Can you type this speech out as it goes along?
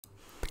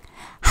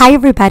Hi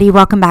everybody,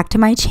 welcome back to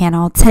my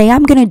channel. Today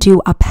I'm going to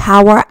do a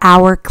power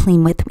hour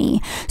clean with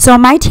me. So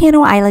on my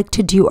channel, I like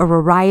to do a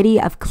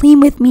variety of clean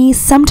with me.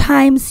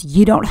 Sometimes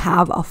you don't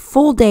have a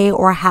full day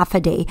or half a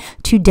day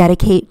to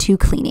dedicate to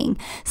cleaning.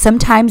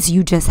 Sometimes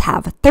you just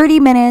have 30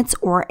 minutes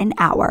or an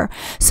hour.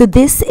 So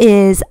this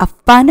is a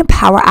fun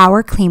power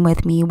hour clean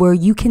with me where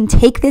you can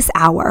take this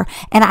hour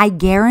and I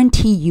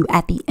guarantee you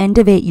at the end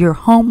of it, your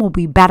home will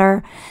be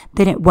better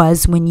than it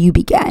was when you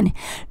began.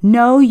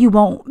 No, you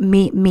won't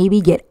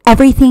maybe get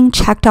everything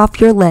checked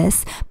off your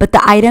list, but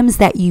the items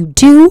that you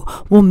do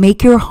will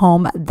make your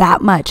home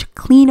that much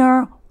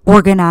cleaner,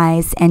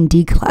 organized, and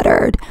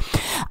decluttered.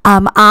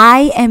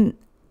 I am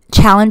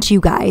challenge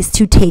you guys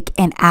to take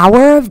an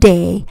hour of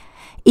day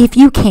if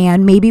you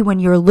can, maybe when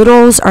your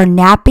littles are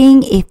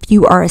napping, if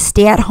you are a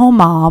stay-at-home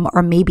mom,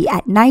 or maybe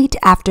at night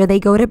after they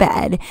go to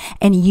bed,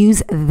 and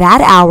use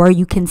that hour.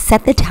 You can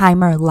set the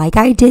timer like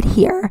I did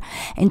here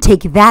and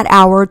take that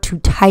hour to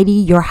tidy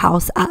your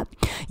house up.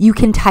 You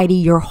can tidy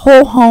your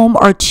whole home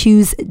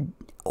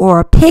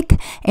or pick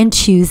and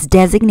choose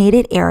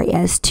designated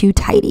areas to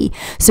tidy.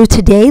 So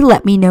today,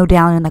 let me know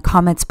down in the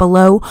comments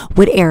below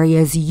what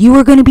areas you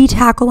are going to be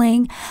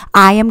tackling.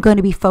 I am going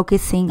to be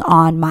focusing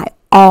on my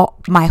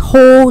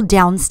whole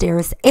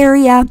downstairs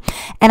area,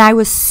 and I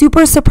was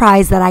super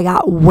surprised that I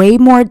got way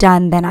more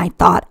done than I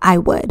thought I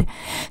would.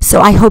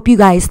 So I hope you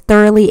guys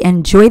thoroughly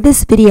enjoy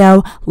this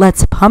video.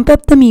 Let's pump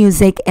up the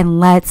music and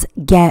let's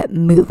get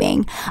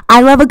moving.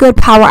 I love a good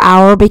power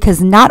hour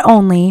because not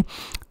only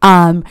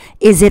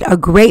is it a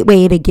great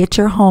way to get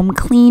your home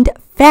cleaned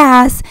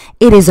fast,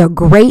 it is a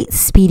great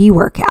speedy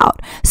workout.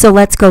 So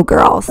let's go,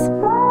 girls.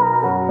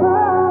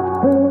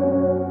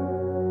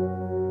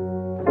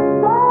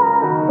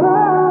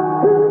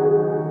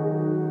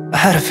 I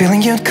had a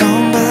feeling you'd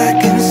come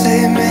back and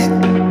save me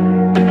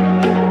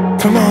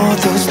from all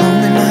those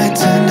lonely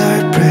nights and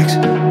heartbreaks.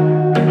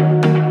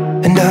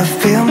 And I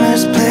feel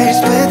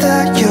misplaced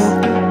without you.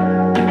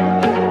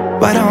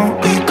 Why don't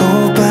we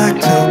go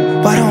back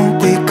to, why don't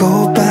we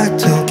go back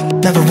to?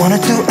 Never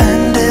wanted to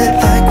end it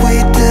like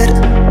we did.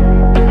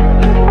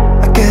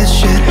 I guess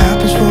shit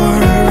happens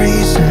for a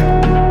reason,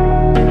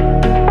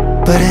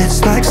 but it's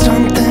like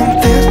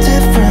something feels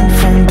different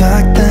from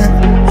back then.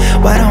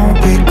 Why don't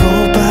we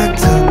go back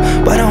to,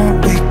 why don't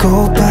we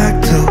go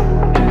back to?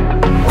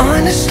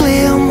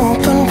 Honestly, I'm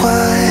open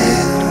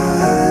wide.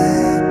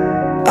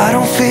 I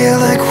don't feel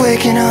like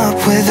waking up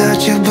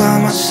without you by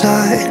my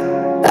side.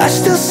 I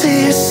still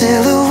see your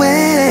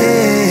silhouette.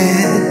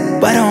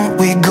 Why don't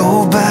we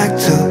go back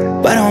to,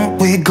 why don't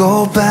we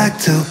go back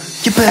to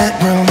your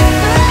bedroom?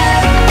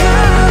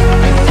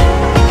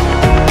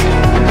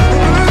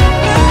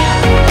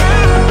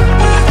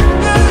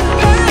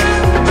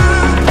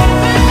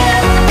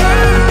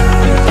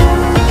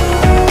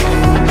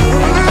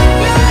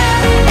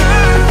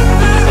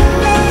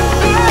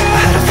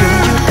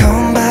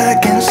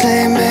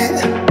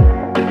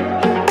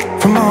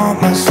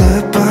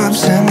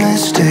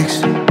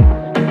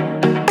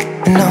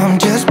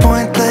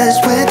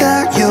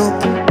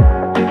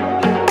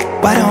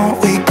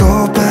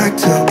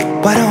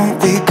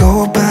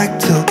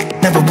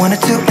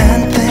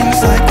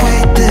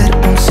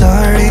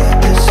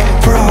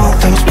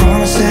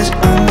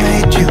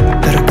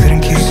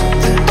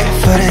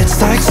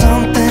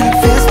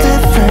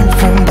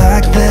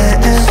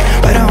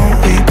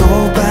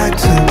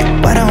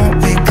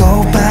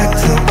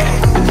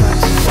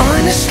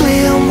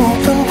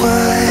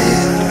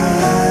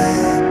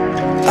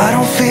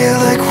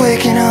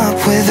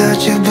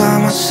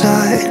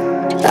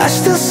 I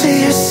still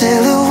see your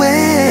silhouette.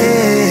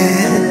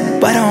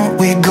 Why don't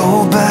we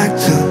go back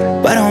to,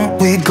 why don't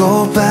we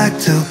go back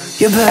to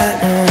your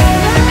bedroom?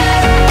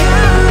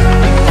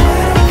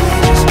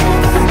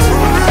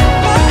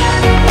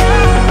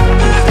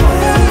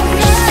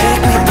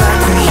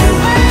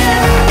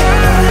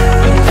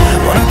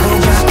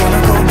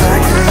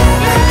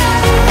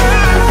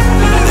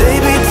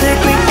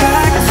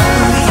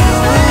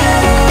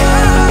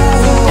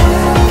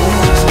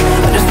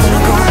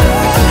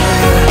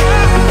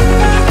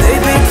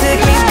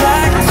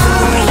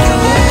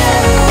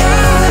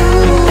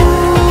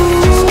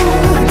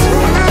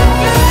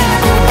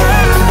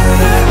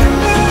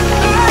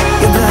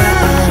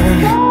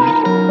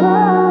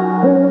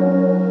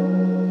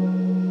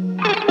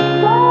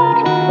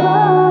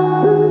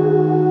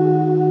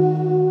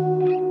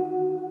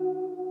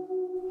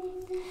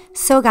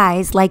 So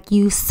guys, like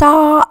you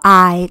saw,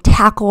 I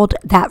tackled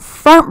that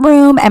front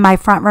room, and my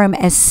front room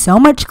is so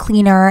much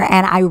cleaner,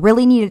 and I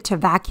really needed to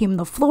vacuum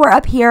the floor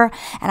up here,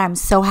 and I'm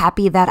so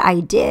happy that I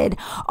did.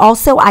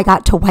 Also, I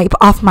got to wipe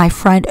off my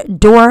front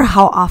door.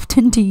 How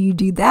often do you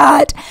do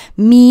that?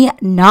 Me,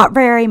 not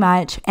very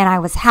much, and I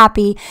was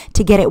happy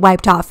to get it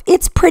wiped off.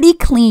 It's pretty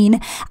clean.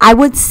 I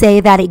would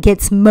say that it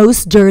gets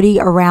most dirty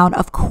around,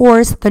 of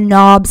course, the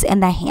knobs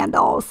and the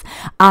handles.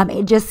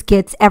 It just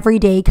gets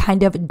everyday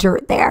kind of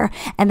dirt there,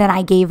 and then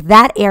I gave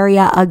that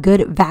area a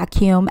good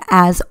vacuum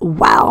as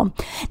well.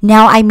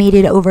 Now I made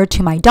it over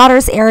to my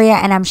daughter's area,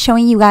 and I'm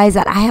showing you guys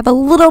that I have a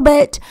little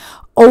bit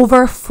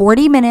over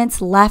 40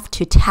 minutes left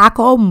to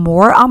tackle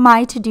more on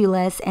my to-do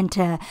list and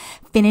to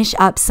finish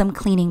up some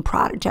cleaning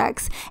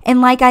projects. And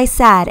like I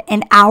said,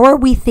 an hour,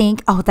 we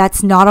think, oh,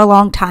 that's not a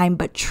long time,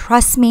 but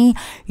trust me,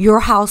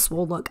 your house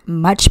will look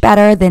much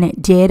better than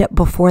it did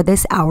before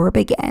this hour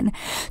began.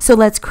 So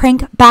let's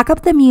crank back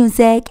up the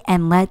music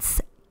and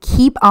let's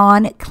keep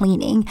on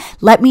cleaning.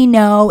 Let me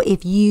know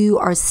if you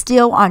are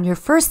still on your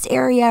first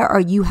area or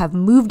you have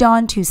moved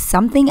on to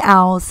something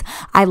else.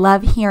 I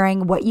love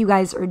hearing what you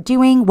guys are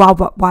doing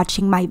while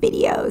watching my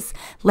videos.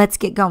 Let's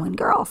get going,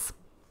 girls.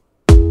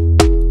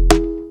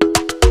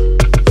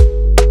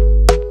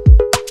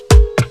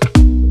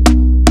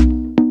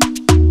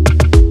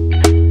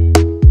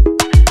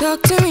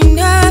 Talk to me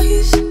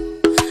nice,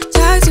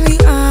 talk to me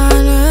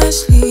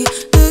honestly.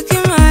 Look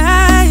in my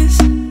eyes,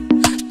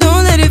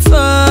 don't let it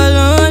fall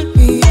on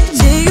me.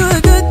 Say you're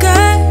a good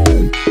guy,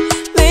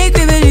 make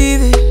me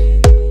believe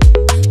it.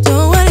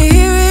 Don't wanna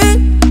hear it,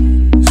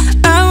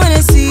 I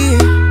wanna see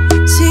it.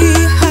 See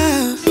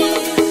how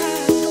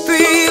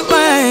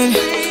rewind,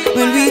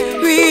 when we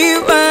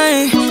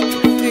rewind,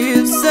 it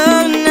feels so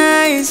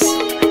nice.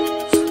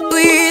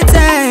 We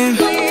time,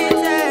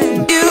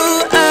 you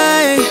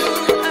I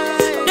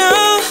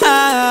know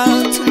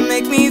how to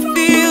make me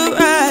feel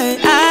right.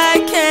 I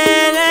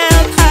can't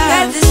help how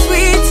got this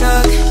sweet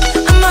talk.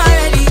 I'm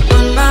already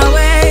on my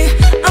way.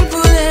 I'm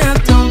pulling up,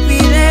 don't be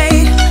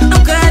late.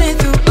 I'm cutting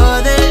through all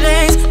the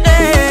lanes.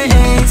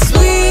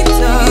 Sweet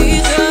talk.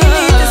 You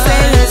need to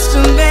say let's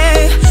do,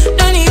 babe.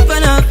 No need for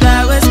no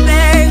flowers,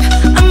 babe.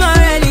 I'm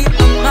already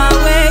on my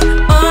way,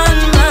 on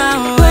my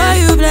way. Why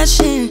you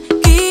blushing?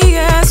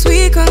 Yeah,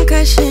 sweet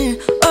concussion.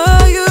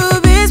 Oh, you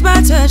miss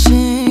my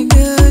touching.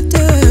 You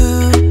do.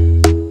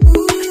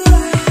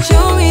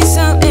 Show me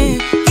something,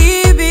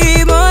 give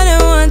me more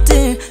than one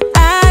thing.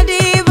 I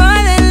need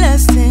more than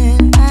less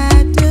than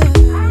I do.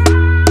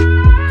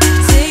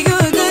 Say you're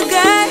a good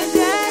guy,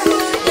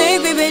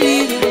 make me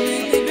believe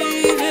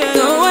it.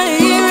 Don't wanna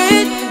hear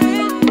it,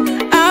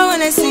 I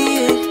wanna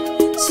see it.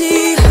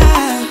 See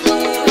how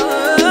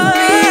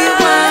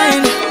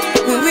rewind,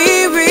 when we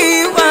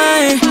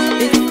rewind,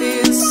 it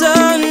feels so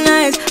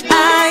nice.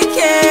 I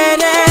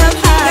can't help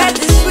how got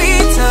this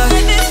sweet talk.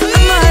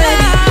 I'm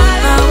already on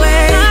my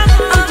way.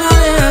 I'm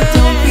pulling up,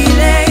 don't be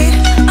late.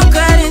 I'm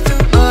cutting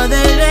through all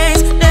the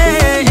lanes.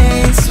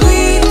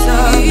 Sweet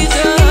talk. You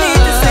need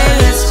to say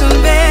let's do,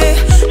 babe.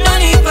 No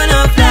need for no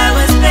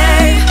flowers,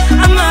 babe.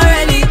 I'm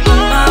already on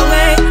my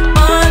way,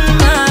 on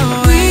my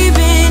way. We've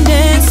been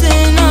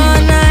dancing all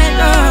night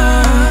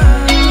long,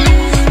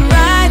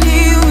 right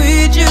here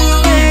with you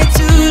way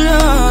too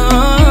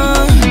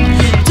long.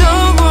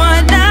 Don't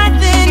want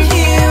nothing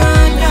here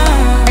or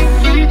now,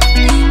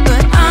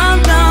 but I'm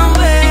done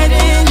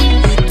waiting,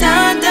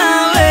 done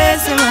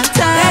wasting my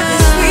time. Got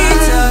this sweet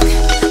talk,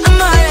 I'm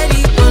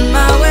already on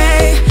my way.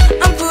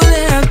 I'm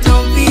pulling up,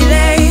 don't be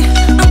late.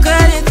 I'm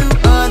cutting through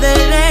all the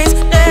lanes.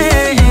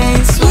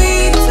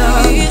 Sweet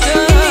talk, you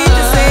need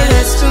to say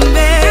let's do,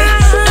 babe.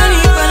 No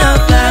need for no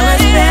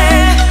flowers,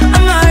 babe.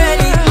 I'm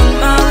already on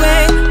my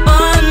way,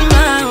 on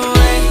my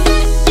way.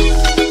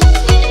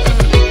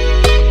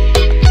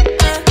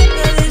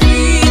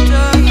 Sweet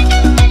talk,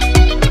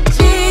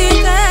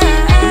 sweet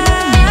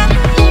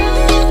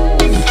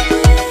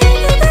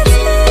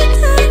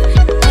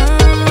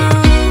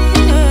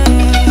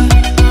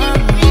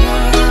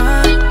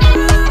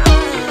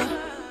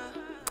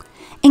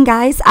And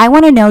guys, I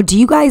want to know, do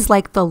you guys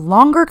like the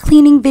longer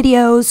cleaning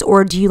videos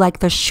or do you like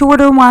the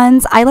shorter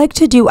ones? I like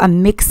to do a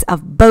mix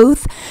of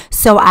both.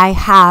 So I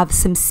have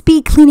some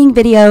speed cleaning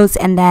videos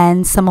and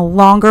then some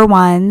longer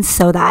ones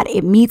so that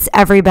it meets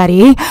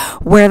everybody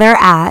where they're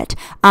at.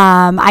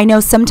 I know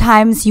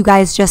sometimes you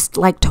guys just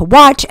like to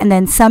watch and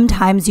then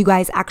sometimes you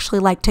guys actually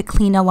like to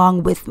clean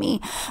along with me.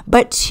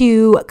 But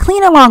to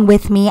clean along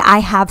with me, I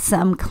have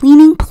some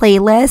cleaning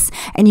playlists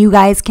and you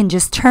guys can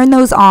just turn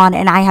those on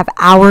and I have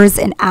hours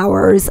and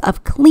hours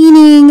of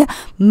cleaning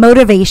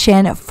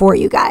motivation for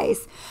you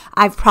guys.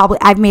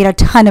 I've made a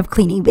ton of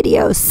cleaning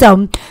videos.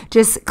 So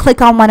just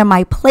click on one of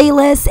my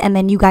playlists and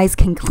then you guys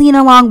can clean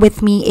along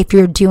with me if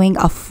you're doing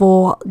a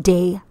full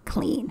day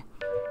clean.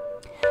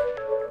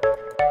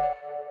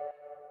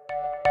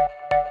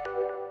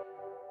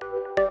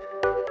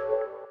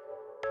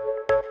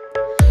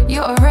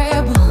 You're a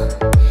rebel,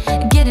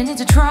 getting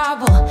into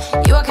trouble.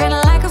 You are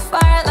kinda like a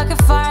fire, like a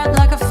fire,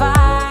 like a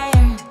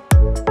fire.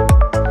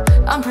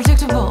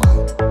 Unpredictable,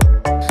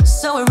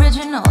 so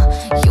original.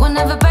 You are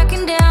never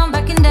backing down,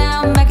 backing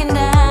down, backing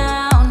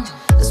down.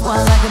 That's what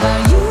I like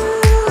about you.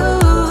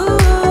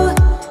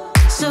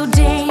 So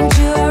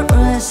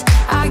dangerous,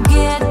 I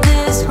get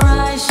this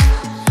rush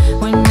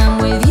when I'm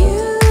with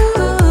you.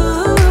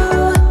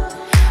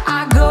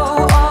 I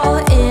go all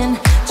in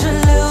to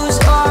lose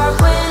or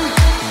win.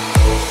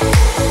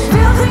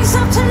 Real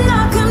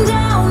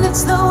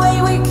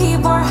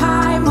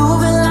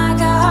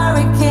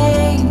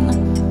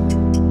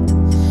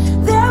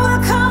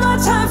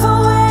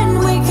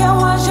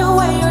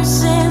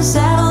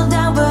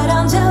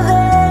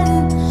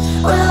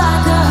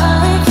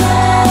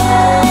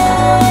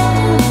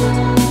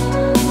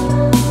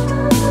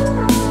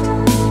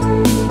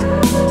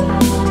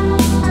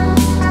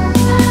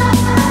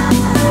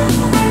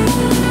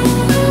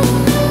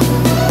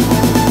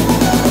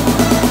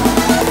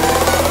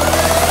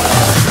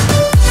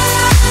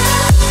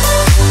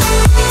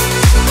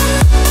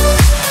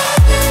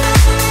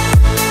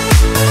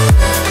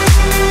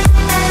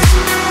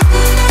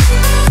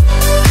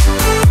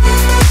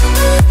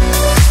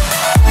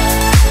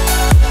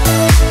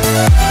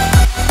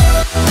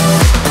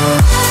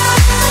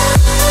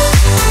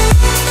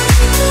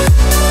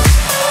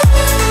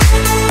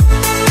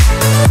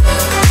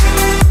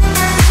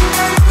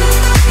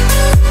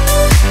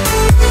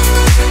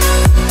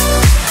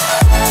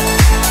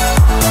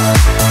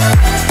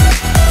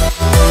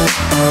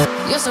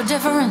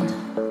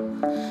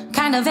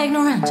kind of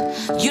ignorant.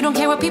 You don't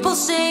care what people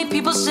say,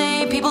 people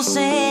say, people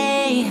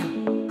say.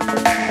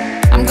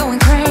 I'm going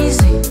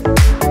crazy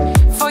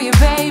for you,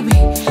 baby.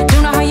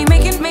 Don't know how you're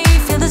making me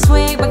feel this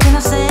way. What can I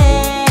say?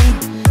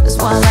 That's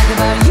what I like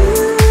about you.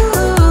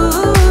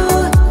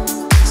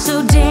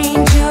 So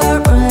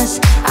dangerous.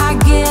 I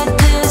get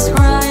this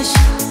rush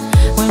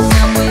when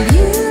I'm with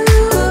you.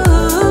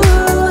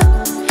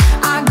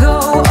 I go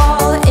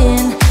all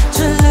in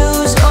to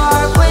lose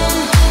or win.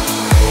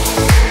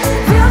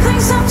 Real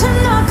things have to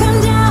knock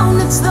 'em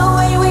down. It's the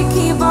way we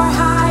keep our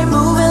high,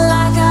 moving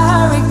like a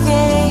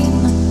hurricane.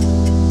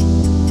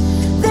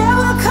 There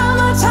will come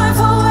a time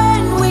for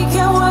when we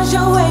can wash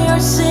away our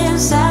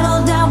sins,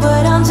 settle down,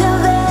 but until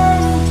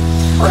then,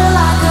 we're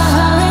like a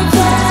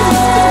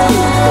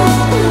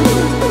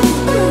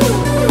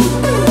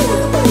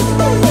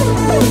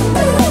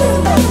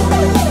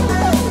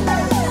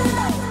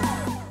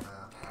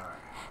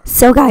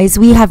So guys,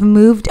 we have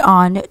moved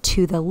on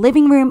to the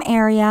living room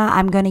area.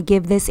 I'm going to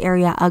give this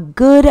area a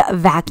good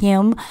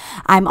vacuum.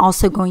 I'm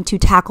also going to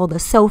tackle the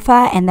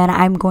sofa, and then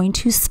I'm going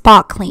to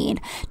spot clean.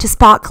 To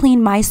spot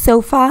clean my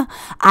sofa,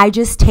 I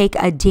just take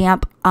a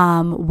damp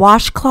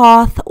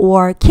washcloth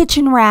or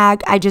kitchen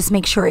rag. I just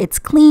make sure it's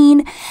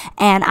clean,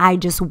 and I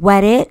just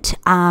wet it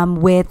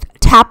with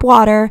tap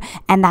water,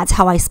 and that's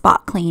how I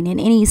spot clean. And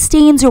any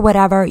stains or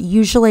whatever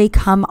usually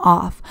come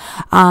off.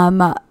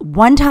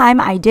 One time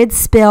I did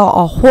spill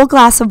a whole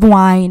glass of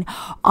wine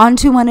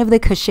onto one of the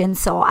cushions,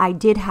 so I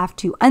did have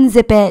to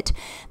unzip it.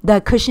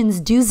 The cushions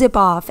do zip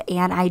off,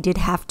 and I did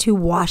have to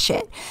wash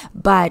it,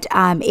 but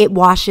it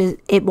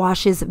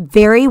washes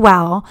very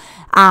well.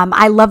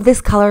 I love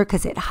this color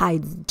because it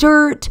hides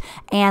dirt,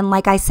 and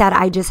like I said,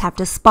 I just have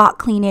to spot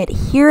clean it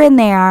here and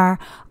there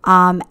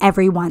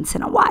every once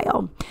in a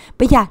while.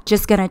 But yeah,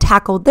 just gonna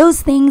tackle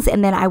those things,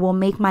 and then I will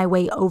make my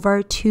way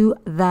over to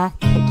the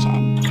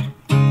kitchen.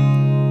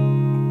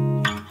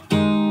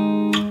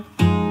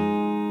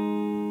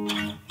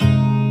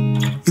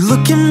 You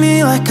look at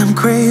me like I'm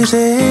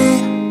crazy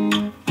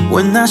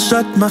when I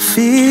shut my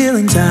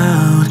feelings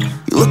out.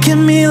 You look at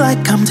me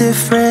like I'm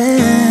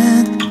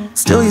different,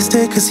 still you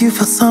stay cause you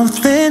feel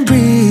something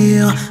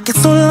real. Get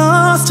so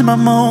lost in my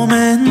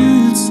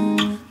moments,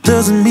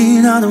 doesn't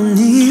mean I don't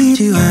need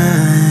you.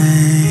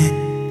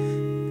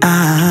 I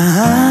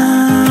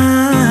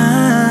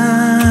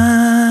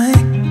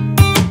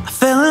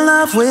fell in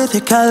love with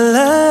your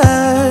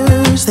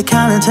colors, they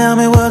kinda tell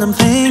me what I'm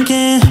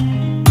thinking.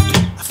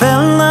 I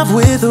fell in love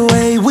with the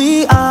way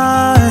we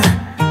are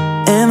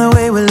and the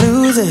way we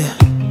lose it.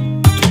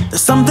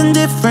 There's something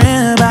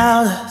different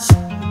about us,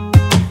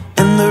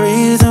 and the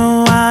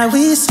reason why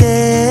we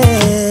stay.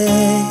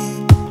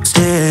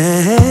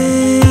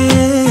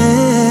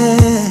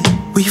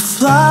 We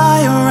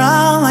fly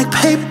around like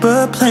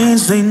paper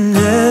planes, they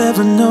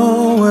never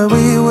know where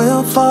we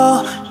will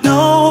fall.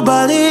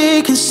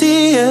 Nobody can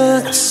see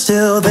us,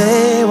 still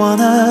they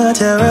wanna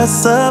tear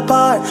us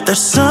apart. There's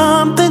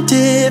something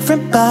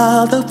different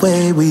about the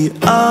way we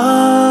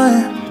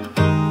are.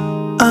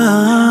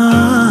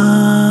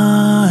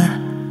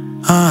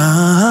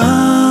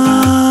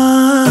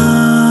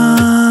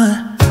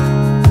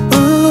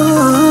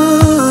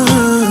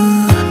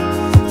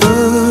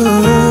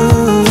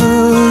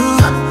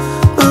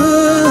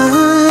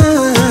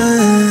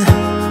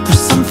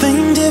 There's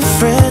something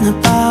different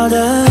about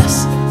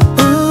us.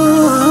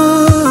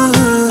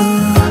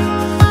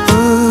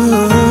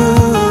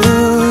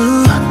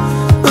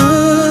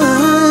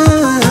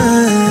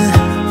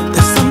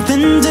 There's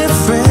something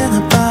different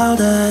about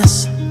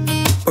us.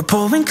 We're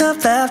pouring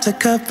cup after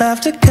cup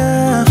after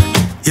cup.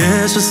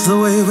 Yeah, it's just the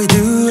way we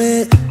do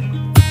it.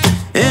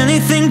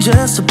 Anything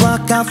just to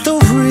block out the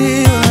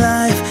real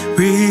life,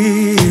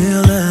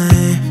 real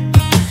life.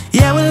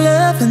 Yeah, we're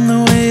loving the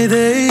way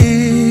they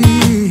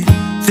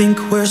think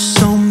we're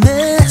so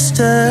messed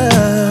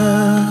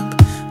up.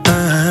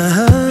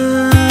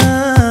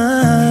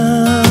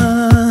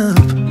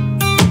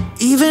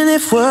 Even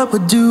if what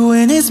we're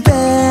doing is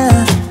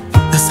bad,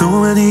 there's so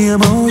many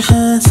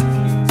emotions,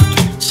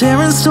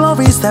 sharing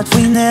stories that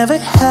we never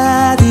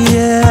had.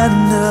 Yeah,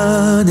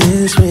 none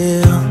is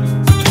real.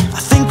 I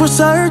think we're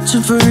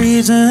searching for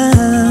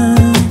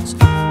reasons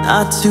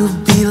not to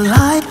be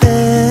like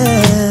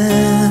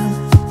them.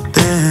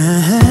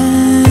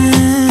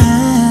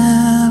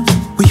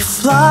 We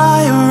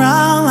fly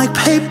around like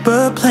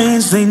paper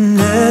planes, they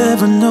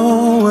never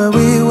know where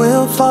we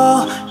will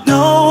fall.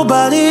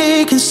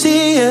 Nobody can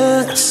see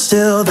us,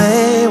 still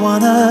they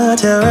wanna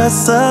tear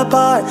us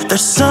apart.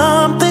 There's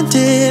something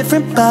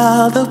different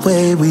about the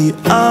way we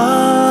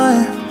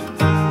are.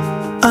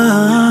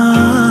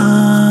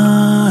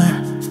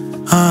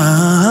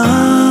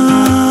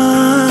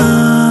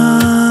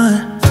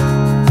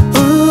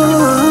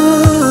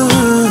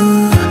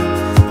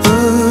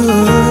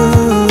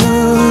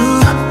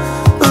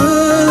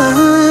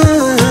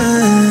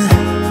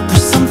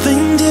 There's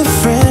something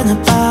different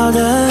about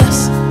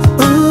us.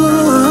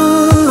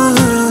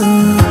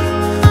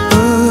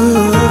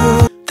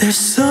 There's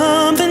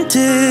something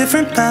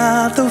different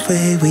about the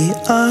way we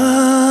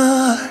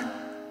are.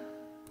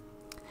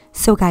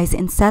 So guys,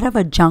 instead of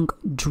a junk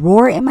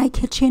drawer in my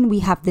kitchen, we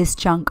have this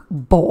junk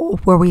bowl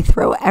where we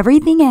throw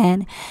everything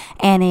in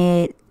and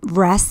it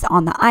rests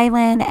on the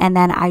island, and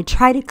then I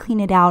try to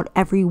clean it out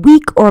every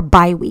week or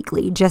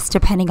bi-weekly, just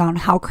depending on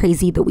how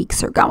crazy the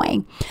weeks are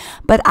going.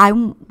 But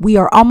we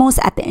are almost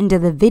at the end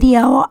of the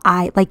video.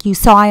 Like you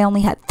saw, I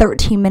only had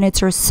 13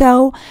 minutes or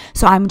so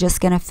I'm just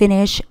gonna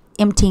finish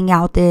emptying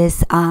out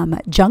this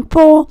junk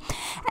bowl,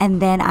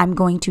 and then I'm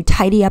going to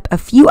tidy up a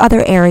few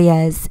other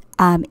areas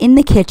in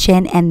the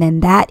kitchen, and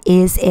then that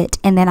is it.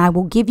 And then I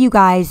will give you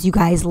guys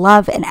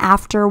love an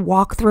after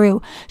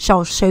walkthrough.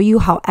 I'll show you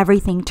how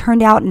everything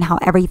turned out and how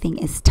everything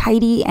is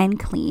tidy and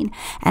clean.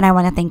 And I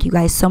want to thank you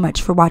guys so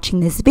much for watching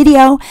this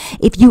video.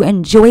 If you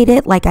enjoyed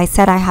it, like I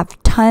said, I have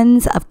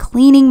tons of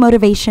cleaning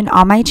motivation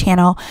on my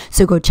channel,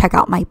 so go check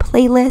out my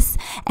playlist,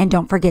 and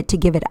don't forget to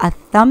give it a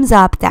thumbs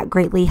up. That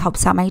greatly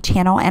helps out my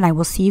channel, and I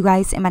will see you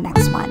guys in my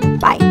next one.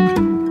 Bye.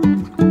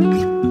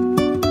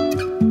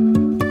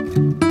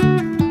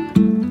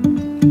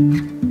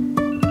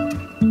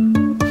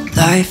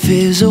 Life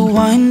is a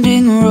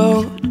winding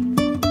road,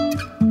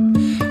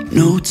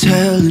 no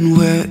telling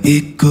where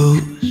it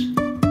goes.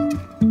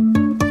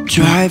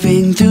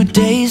 Driving through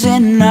days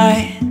and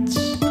nights,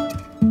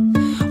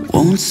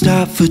 won't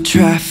stop for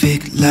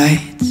traffic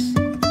lights.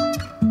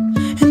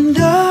 And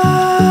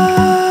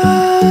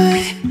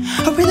I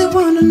really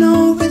wanna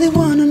know,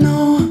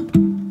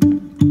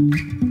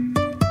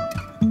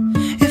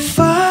 if I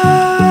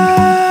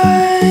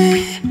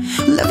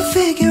will ever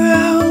figure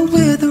out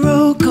where the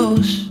road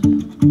goes.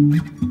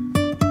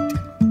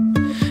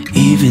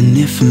 Even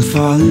if I'm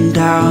falling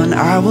down,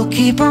 I will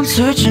keep on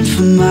searching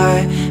for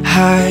my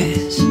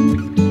highs.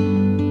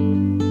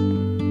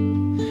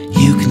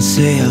 You can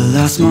say I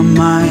lost my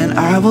mind,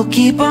 I will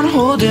keep on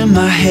holding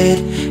my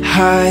head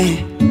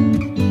high.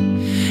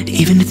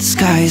 Even if the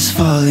sky is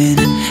falling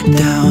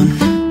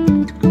down.